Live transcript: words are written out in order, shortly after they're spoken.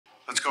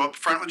Let's go up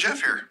front with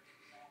Jeff here.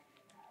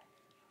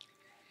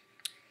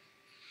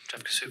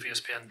 Jeff Kasufi,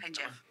 ESPN. Hey,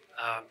 Jeff.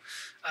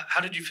 How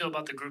did you feel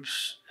about the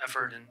group's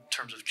effort in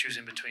terms of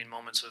choosing between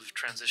moments of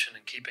transition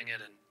and keeping it,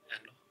 and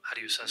how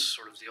do you assess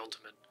sort of the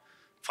ultimate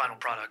final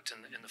product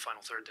in the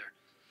final third there?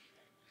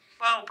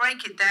 Well,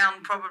 break it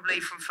down probably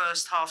from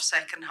first half,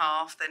 second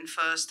half, then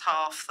first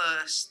half,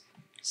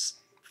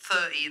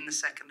 30 in the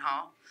second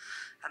half,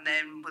 and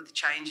then with the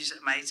changes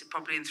it made, it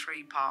probably in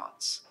 3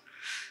 parts.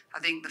 I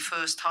think the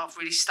first half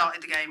really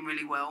started the game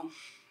really well.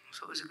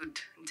 So it was a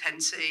good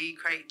intensity,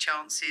 created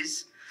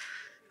chances.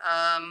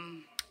 I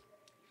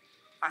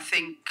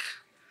think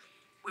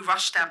we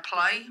rushed our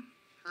play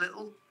a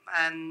little,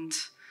 and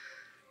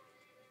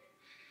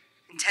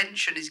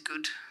intention is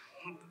good.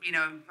 You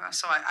know,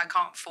 so I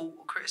can't fault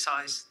or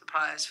criticise the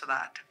players for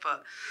that,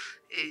 but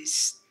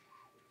it's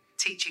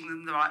teaching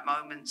them the right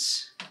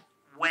moments,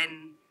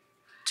 when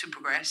to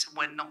progress and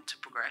when not to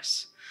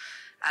progress.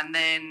 And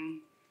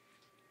then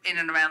in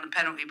and around the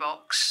penalty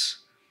box,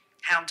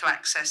 how to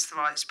access the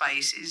right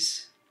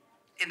spaces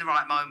in the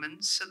right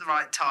moments at the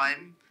right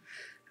time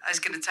is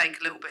going to take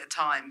a little bit of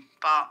time.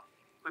 But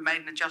we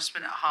made an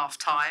adjustment at half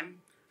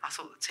time. I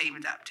thought the team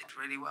adapted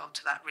really well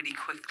to that really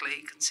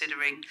quickly,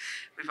 considering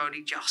we've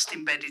only just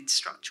embedded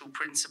structural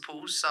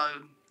principles. So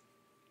I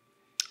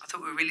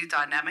thought we were really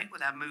dynamic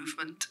with our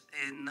movement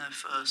in the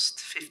first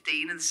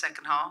 15 of the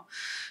second half.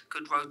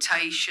 Good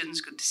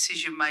rotations, good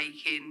decision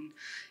making.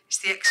 It's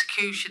the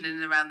execution in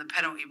and around the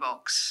penalty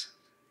box.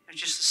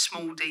 It's just the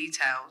small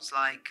details,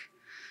 like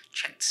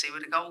check to see where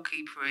the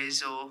goalkeeper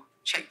is, or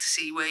check to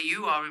see where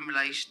you are in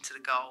relation to the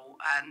goal,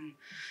 and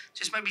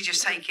just maybe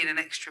just take in an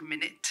extra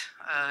minute,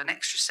 an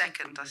extra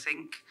second, I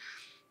think.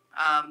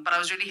 But I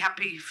was really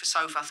happy for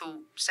Sofa. I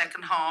thought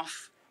second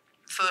half,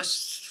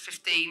 first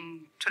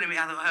 15, 20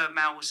 minutes, I thought her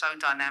Mal was so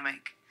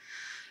dynamic,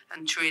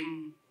 and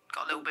Trin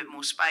got a little bit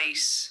more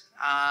space.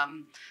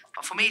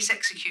 But for me, it's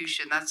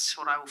execution. That's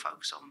what I will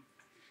focus on.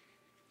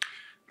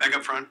 Back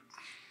up front.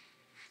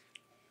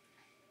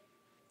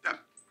 Yeah,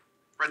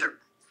 right there.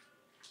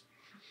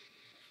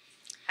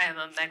 Hi, I'm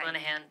Meg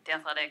Linehan, The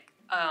Athletic.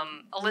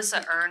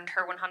 Alyssa earned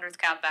her 100th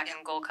cap back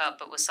in Gold Cup,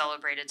 but was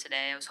celebrated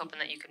today. I was hoping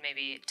that you could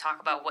maybe talk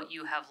about what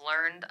you have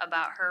learned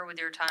about her with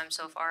your time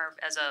so far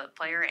as a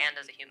player and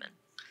as a human.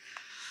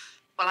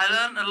 Well, I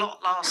learned a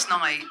lot last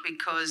night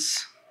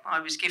because I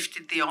was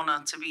gifted the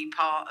honour to be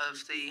part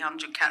of the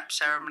 100 cap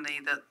ceremony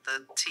that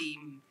the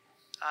team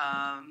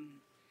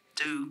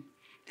do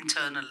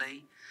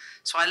internally.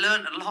 So I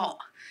learned a lot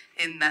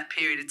in that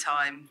period of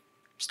time.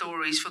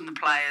 Stories from the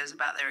players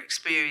about their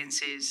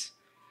experiences,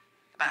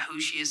 about who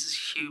she is as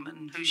a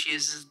human, who she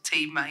is as a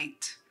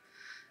teammate,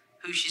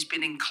 who she's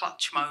been in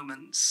clutch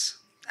moments,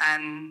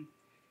 and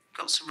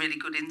got some really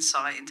good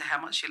insight into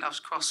how much she loves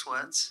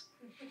crosswords.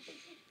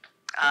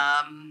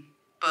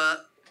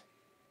 But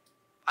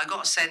I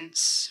got a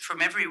sense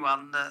from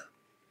everyone that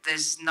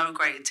there's no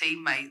greater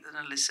teammate than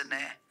Alyssa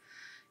Nair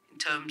in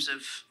terms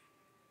of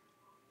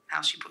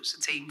how she puts the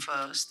team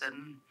first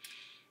and,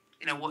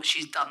 you know, what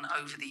she's done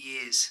over the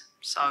years.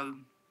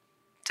 So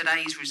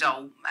today's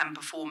result and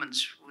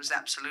performance was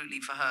absolutely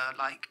for her.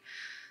 Like,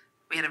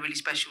 we had a really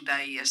special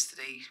day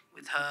yesterday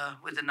with her,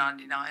 with the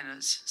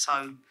 99ers.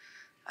 So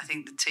I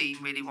think the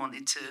team really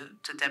wanted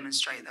to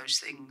demonstrate those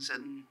things,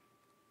 and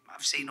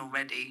I've seen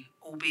already,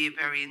 albeit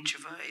very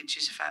introverted,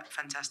 she's a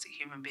fantastic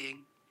human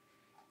being.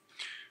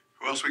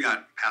 Who else we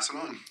got? Pass it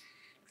on.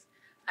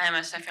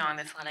 I'm Stephanie Long,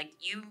 The Athletic.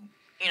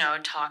 You know,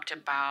 talked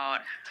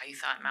about how you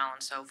thought Mal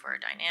and Soph were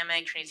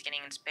dynamic. Trinity's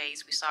getting in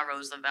space. We saw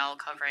Rose Lavelle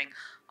covering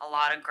a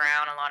lot of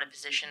ground, a lot of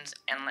positions,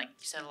 and like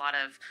you said, a lot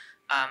of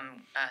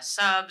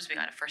subs. We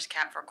got a first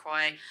cap for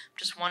Croy.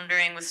 Just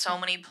wondering, with so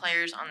many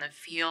players on the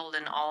field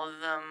and all of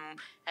them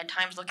at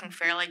times looking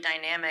fairly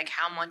dynamic,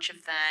 how much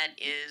of that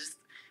is,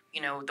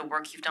 you know, the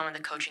work you've done with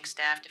the coaching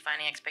staff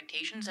defining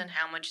expectations, and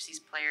how much is these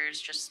players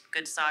just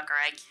good soccer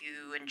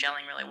IQ and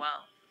gelling really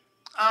well?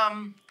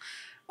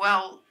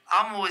 Well,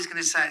 I'm always going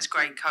to say it's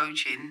great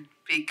coaching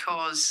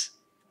because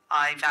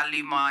I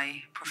value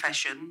my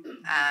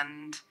profession,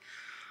 and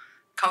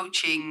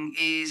coaching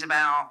is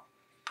about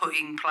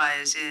putting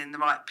players in the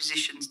right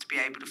positions to be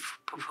able to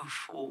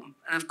perform.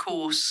 And of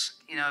course,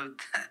 you know,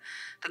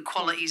 the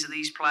qualities of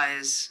these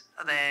players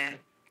are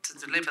there to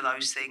deliver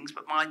those things,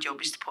 but my job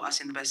is to put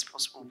us in the best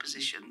possible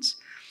positions.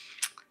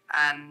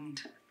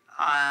 And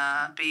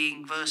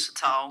being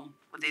versatile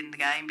within the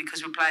game,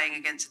 because we're playing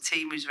against a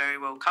team who's very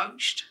well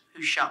coached,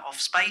 who shut off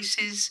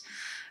spaces,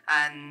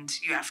 and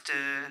you have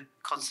to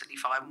constantly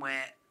find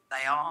where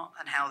they are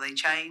and how they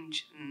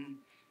change. And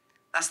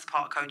that's the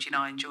part of coaching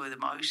I enjoy the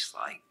most,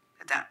 like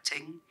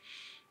adapting.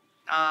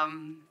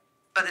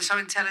 But they're so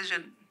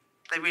intelligent.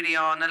 They really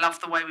are, and I love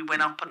the way we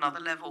went up another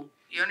level.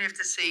 You only have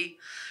to see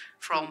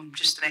from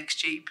just an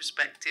XG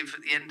perspective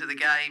at the end of the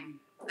game.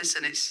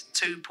 Listen, it's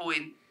 2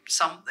 point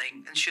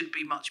something and should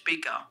be much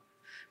bigger,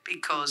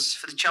 because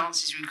for the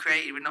chances we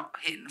created, we're not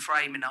hitting the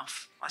frame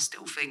enough. I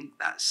still think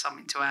that's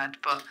something to add.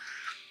 But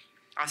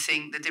I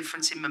think the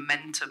difference in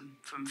momentum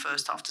from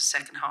first half to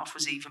second half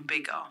was even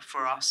bigger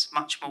for us,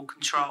 much more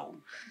control.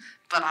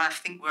 But I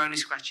think we're only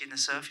scratching the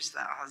surface of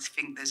that. I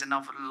think there's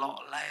another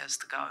lot of layers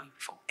to go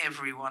for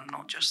everyone,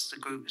 not just the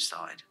group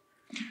side.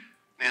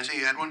 Nancy,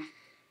 you had one?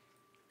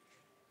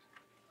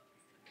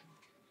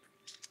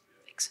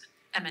 Thanks.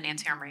 Emma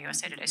Nancy Armour,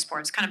 USA Today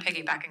Sports. Kind of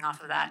piggybacking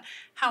off of that,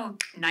 how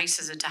nice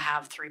is it to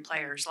have three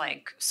players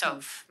like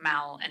Soph,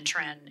 Mal, and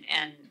Trin?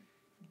 And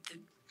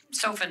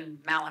Soph and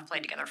Mal have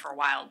played together for a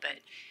while, but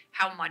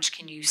how much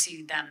can you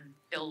see them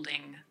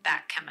building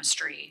that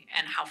chemistry,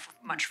 and how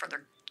much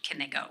further can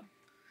they go?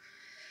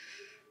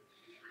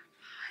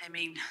 I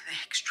mean,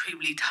 they're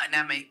extremely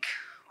dynamic.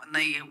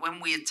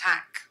 When we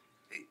attack,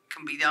 it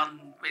can be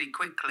done really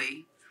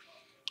quickly,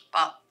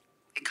 but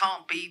it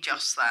can't be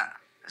just that.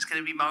 There's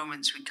going to be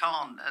moments we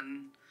can't,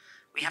 and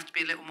we have to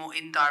be a little more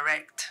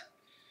indirect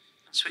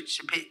and switch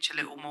the pitch a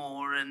little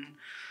more and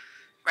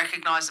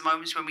recognise the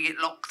moments when we get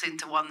locked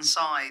into one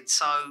side.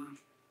 So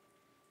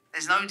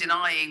there's no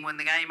denying when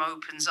the game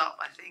opens up,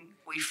 I think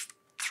we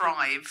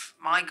thrive.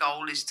 My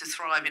goal is to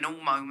thrive in all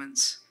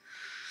moments.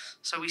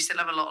 So we still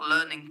have a lot of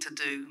learning to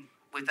do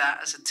with that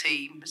as a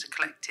team, as a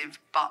collective.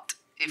 But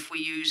if we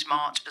use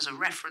March as a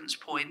reference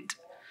point,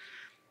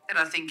 then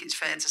I think it's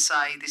fair to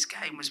say this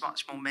game was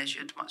much more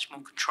measured, much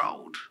more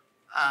controlled,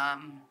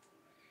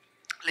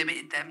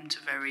 limited them to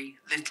very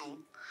little.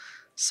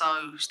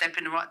 So step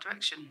in the right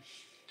direction.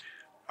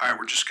 All right,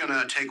 we're just going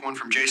to take one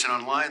from Jason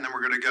online, then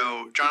we're going to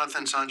go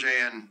Jonathan,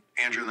 Sanjay, and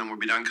Andrew, and then we'll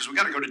be done because we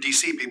got to go to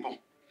DC, people.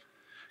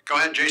 Go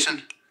ahead,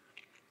 Jason.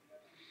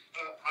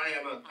 Hi,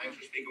 Emma. Thanks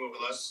for speaking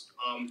with us.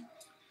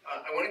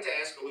 I wanted to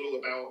ask a little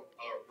about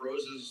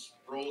Rose's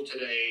role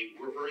today.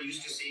 We're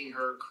used to seeing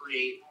her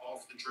create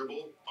off the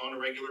dribble on a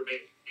regular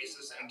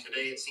basis, and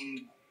today it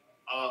seemed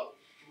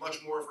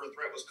much more of her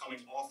threat was coming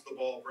off the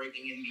ball,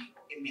 breaking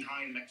in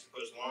behind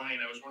Mexico's line.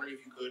 I was wondering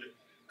if you could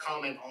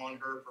comment on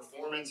her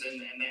performance and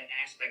that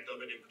aspect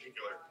of it in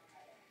particular.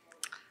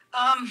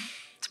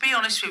 To be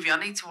honest with you, I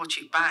need to watch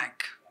it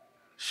back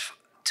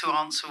to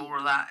answer all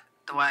of that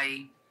the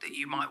way that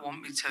you might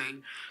want me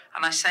to.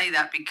 And I say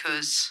that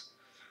because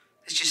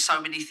there's just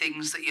so many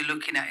things that you're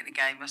looking at in the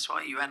game. That's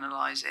why you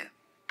analyse it.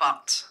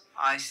 But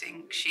I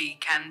think she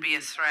can be a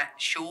threat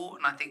short,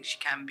 and I think she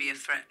can be a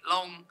threat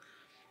long.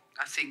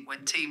 I think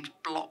when teams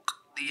block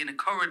the inner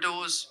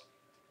corridors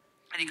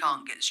and you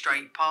can't get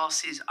straight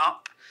passes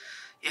up,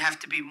 you have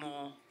to be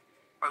more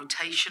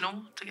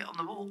rotational to get on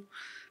the ball.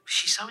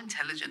 She's so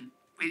intelligent,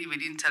 really,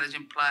 really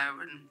intelligent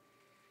player, and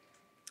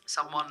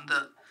someone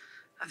that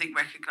I think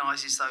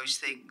recognises those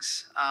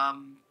things.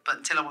 But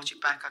until I watch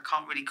it back, I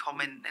can't really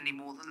comment any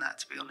more than that,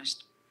 to be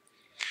honest.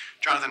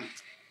 Jonathan.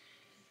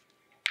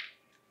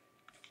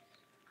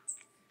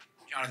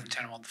 Jonathan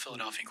Tannenwald, the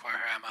Philadelphia Inquirer,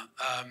 Emma.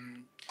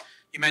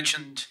 You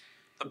mentioned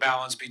the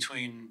balance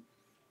between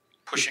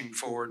pushing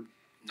forward,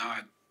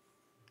 not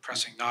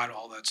pressing, not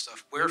all that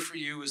stuff. Where for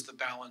you is the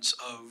balance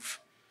of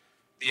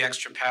the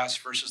extra pass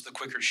versus the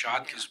quicker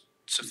shot? Because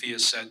Sophia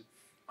said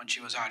when she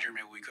was out here,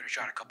 maybe we could have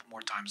shot a couple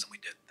more times than we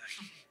did.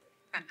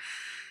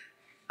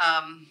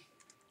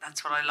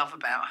 That's what I love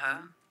about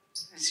her.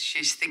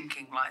 She's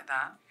thinking like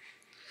that.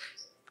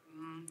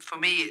 For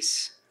me,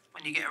 it's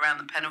when you get around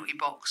the penalty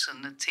box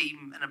and the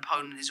team and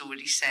opponent is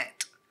already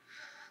set,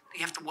 you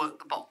have to work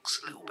the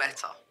box a little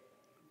better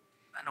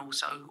and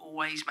also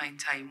always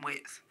maintain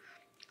width.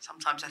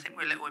 Sometimes I think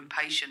we're a little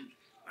impatient.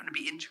 We want to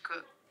be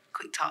intricate,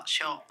 quick touch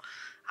shot.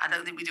 I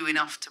don't think we do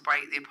enough to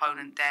break the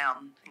opponent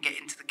down and get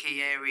into the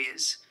key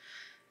areas.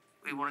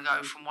 We want to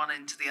go from one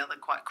end to the other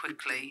quite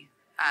quickly,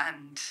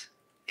 and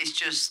it's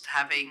just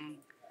having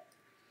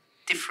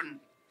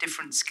different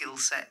skill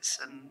sets.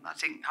 And I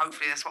think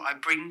hopefully that's what I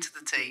bring to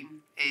the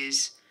team,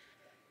 is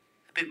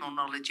a bit more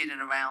knowledge in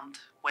and around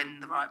when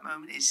the right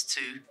moment is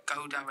to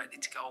go directly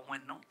to goal and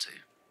when not to.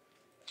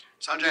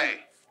 Sanjay.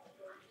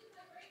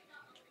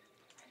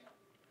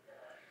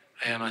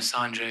 Hi, I'm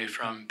Sanjay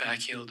from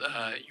Backfield.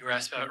 You were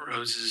asked about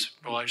Rose's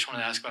role. I just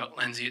wanted to ask about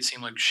Lindsay. It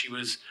seemed like she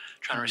was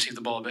trying to receive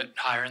the ball a bit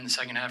higher in the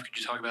second half. Could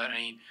you talk about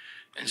any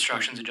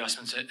instructions,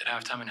 adjustments at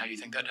halftime, and how you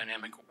think that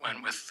dynamic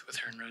went with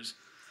her and Rose?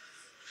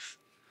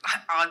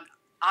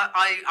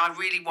 I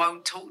really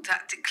won't talk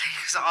tactically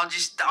because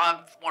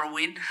I want to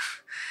win,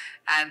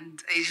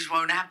 and it just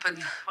won't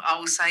happen. I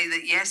will say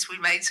that yes, we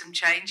made some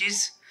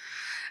changes,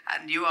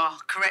 and you are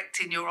correct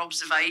in your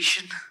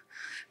observation,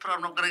 but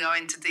I'm not going to go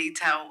into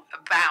detail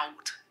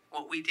about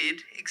what we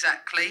did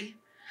exactly.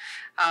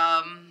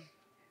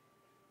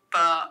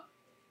 But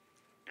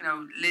you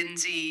know,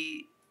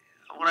 Lindsay.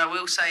 What I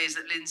will say is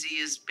that Lindsay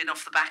has been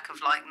off the back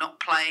of not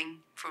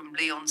playing from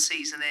Lyon's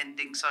season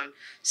ending, so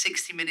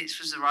 60 minutes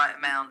was the right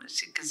amount.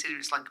 Consider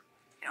it's like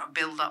a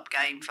build-up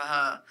game for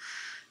her.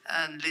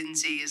 And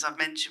Lindsay, as I've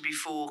mentioned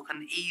before,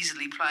 can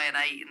easily play an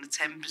 8 in the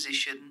 10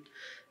 position,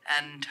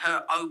 and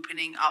her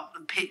opening up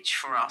the pitch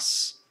for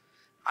us,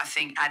 I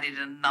think, added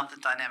another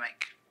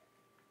dynamic.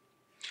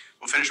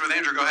 We'll finish with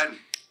Andrew. Go ahead.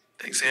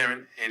 Thanks,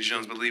 Aaron. Andy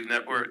Jones, Believe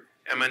Network.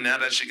 Emma, now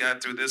that she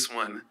got through this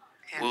one,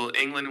 will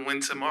England win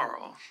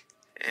tomorrow?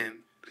 And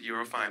the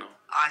Euro final.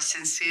 I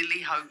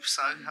sincerely hope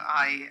so.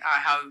 I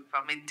hope.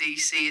 I'm in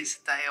DC. It's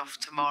a day off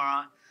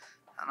tomorrow,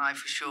 and I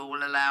for sure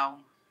will allow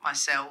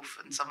myself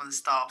and some of the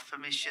staff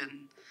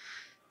permission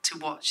to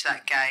watch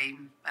that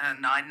game.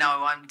 And I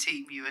know I'm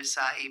Team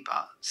USA,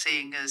 but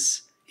seeing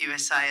as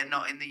USA are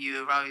not in the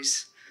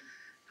Euros,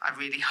 I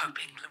really hope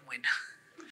England win.